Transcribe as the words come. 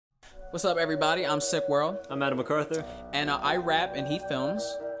What's up, everybody? I'm Sick World. I'm Adam MacArthur. And I rap and he films,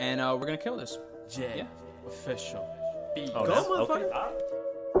 and we're gonna kill this. Yeah. Official. Oh, Go,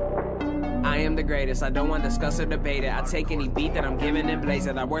 motherfucker. I am the greatest, I don't want to discuss or debate it. I take any beat that I'm given and blaze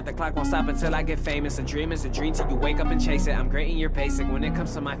it. I work the clock, won't stop until I get famous. A dream is a dream till you wake up and chase it. I'm great and you're basic. When it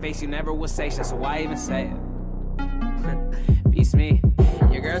comes to my face, you never will say shit, so why even say it? Peace me.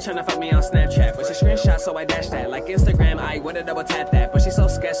 Your girl tryna fuck me on Snapchat, but she screenshot, so I dash that. Like Instagram, I would've double tap that, but she's so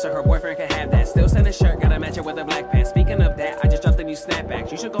sketched, so her boyfriend can have that. Still send a shirt, gotta match it with a black pants. Speaking of that, I just dropped a new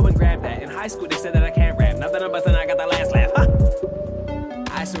snapback. You should go and grab that. In high school, they said that I can't rap. Now that I'm buzzing, I got the last laugh.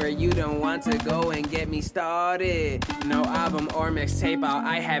 I swear you don't want to go and get me started. No album or mixtape out,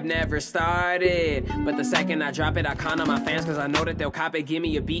 I have never started. But the second I drop it, I count on my fans, cause I know that they'll cop it. Give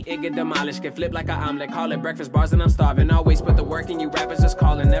me a beat, it get demolished. Get flipped like an omelet, call it breakfast bars and I'm starving. Always put the work in, you rappers just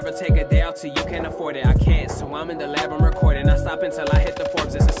calling. Never take a day out till you can't afford it. I can't, so I'm in the lab, I'm recording. I stop until I hit the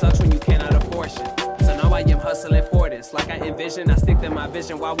Forbes. It sucks when you cannot afford shit. So now I am hustling for this. Like I envision, I stick to my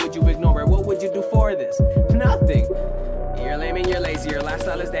vision. Why would you ignore it? What would you do for this? Nothing. You're lame and you're lazy, your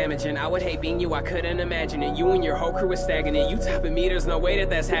lifestyle is damaging. I would hate being you, I couldn't imagine it. You and your whole crew is stagnant. You topping me, there's no way that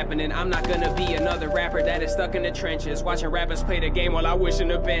that's happening. I'm not gonna be another rapper that is stuck in the trenches, watching rappers play the game while I wish in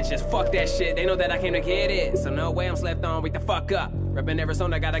the benches. Fuck that shit, they know that I came to get it. So no way I'm slept on, wake the fuck up. Reppin'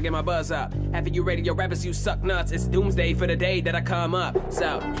 Arizona, gotta get my buzz up. After you radio rappers, you suck nuts. It's doomsday for the day that I come up.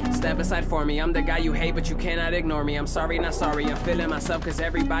 So, step aside for me. I'm the guy you hate, but you cannot ignore me. I'm sorry, not sorry. I'm feeling myself, cause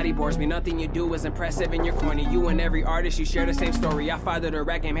everybody bores me. Nothing you do is impressive and you're corny. You and every artist, you share the same story. I father the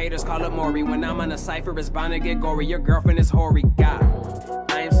rap game, haters call it Maury. When I'm on a cypher, it's bound to get gory. Your girlfriend is hoary. God,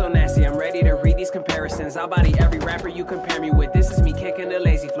 I am so nasty. I'm ready to read these comparisons. I'll body every rapper you compare me with. This is me kicking the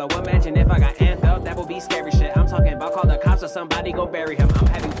lazy flow. Imagine if I got amped up, that would be scary shit. I'm talking about call the cops or somebody go bury him. I'm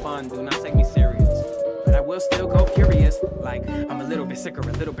having fun, do not take me serious. But I will still go curious. Like, I'm a little bit sicker,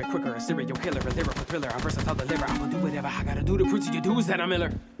 a little bit quicker. A serial killer, a lyrical thriller. I'm versatile deliver. I will do whatever I gotta do to prove to you dudes that I'm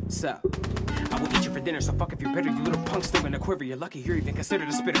Miller. So, I will eat you for dinner, so fuck if you're bitter. You little punk still in a quiver. You're lucky you're even considered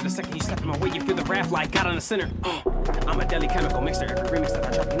a spitter. The second you step in my way, you feel the wrath like God on the sinner. I'm a deadly chemical mixer. Every remix that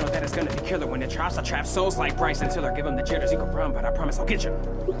I drop, you know that it's gonna be killer. When it drops, I trap souls like Bryson Tiller. Give them the jitters, you can run, but I promise I'll get you.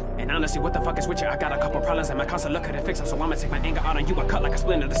 And honestly, what the fuck is with you? I got a couple problems and my constant look couldn't fix them, so I'ma take my anger out on you. I cut like a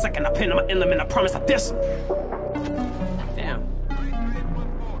splinter. The second I pin, I'm an inlet, I promise I diss 'em. Damn.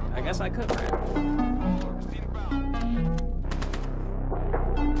 I guess I could rap.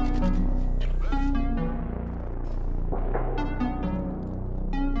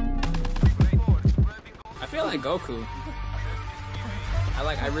 I feel like Goku.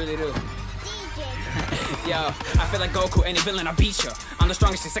 I really do. Yo, I feel like Goku, any villain, I beat ya. I'm the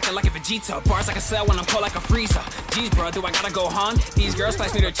strongest in second like a Vegeta. Bars I can sell when I'm cold like a freezer. Jeez, bro, do I gotta go Han? These girls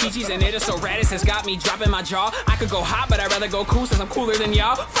flash me their chi-chis and it is so rad, it's got me dropping my jaw. I could go hot, but I'd rather go cool since I'm cooler than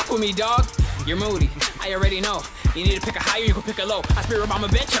y'all. Fuck with me, dog. You're moody, I already know. You need to pick a higher, you can pick a low. I spirit bomb a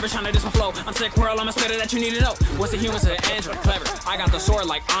bitch, ever trying to diss my flow. I'm Sick World, I'm a spitter that you need to know. What's the human to the android? Clever. I got the sword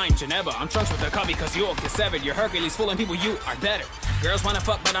like I'm Geneva. I'm trunks with the cubby cause you'll get severed. You're Hercules, fooling people, you are better. Girls wanna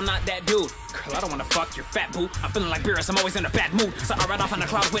fuck, but I'm not that dude. Girl, I don't wanna fuck your fat boo. I'm feeling like Beerus, I'm always in a bad mood. So I ride off on the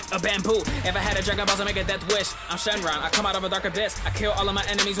cloud with a bamboo. If I had a dragon balls, I make a death wish. I'm Shenron, I come out of a dark abyss. I kill all of my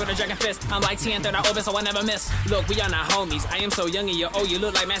enemies with a dragon fist. I'm like T and third, I open so I never miss. Look, we are not homies. I am so young and you're old, you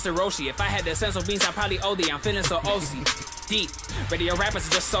look like Master Roshi. If I had the sense of beans, I'd probably OD. I'm feeling so OC. Deep. Radio rappers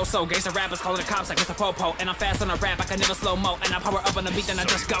are just so-so. Gangsta rappers calling the cops like Mr. Popo. And I'm fast on a rap, I can never slow-mo. And I power up on the beat, then I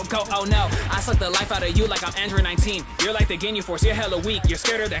just go. Oh no, I suck the life out of you like I'm Android 19. You're like the Ginyu Force, you're hella weak. You're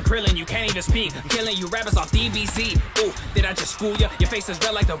scarier than Krillin, you can't even speak. I'm killing you rappers off DBZ. Ooh, did I just school ya? Your face is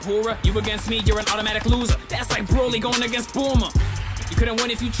red like the Bura. You against me, you're an automatic loser. That's like Broly going against Boomer. You couldn't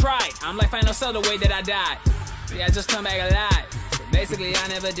win if you tried. I'm like Final Cell the way that I died. But yeah, I just come back alive. So basically, I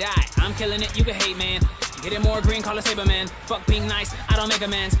never die. I'm killing it, you can hate, man. Get it more green, call it Saber Man. Fuck being nice, I don't make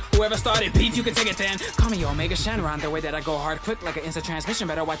amends. Whoever started beef, you can take it then. Call me Omega Shenron, the way that I go hard, quick like an instant transmission.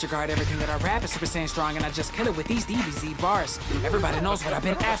 Better watch your guard, everything that I rap is super saiyan strong. And I just kill it with these DBZ bars. Everybody knows what I've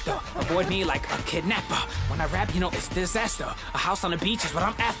been after. Avoid me like a kidnapper. When I rap, you know it's disaster. A house on the beach is what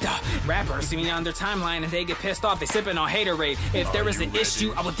I'm after. Rappers see me on their timeline and they get pissed off, they sipping on haterade. If there is an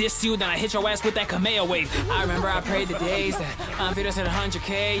issue, I will diss you, then I hit your ass with that Kameo wave. I remember I prayed the days that I'm fit to the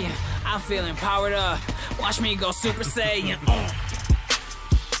 100K. I'm feeling powered up. Watch me go Super Saiyan.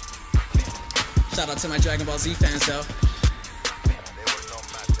 Shout out to my Dragon Ball Z fans though.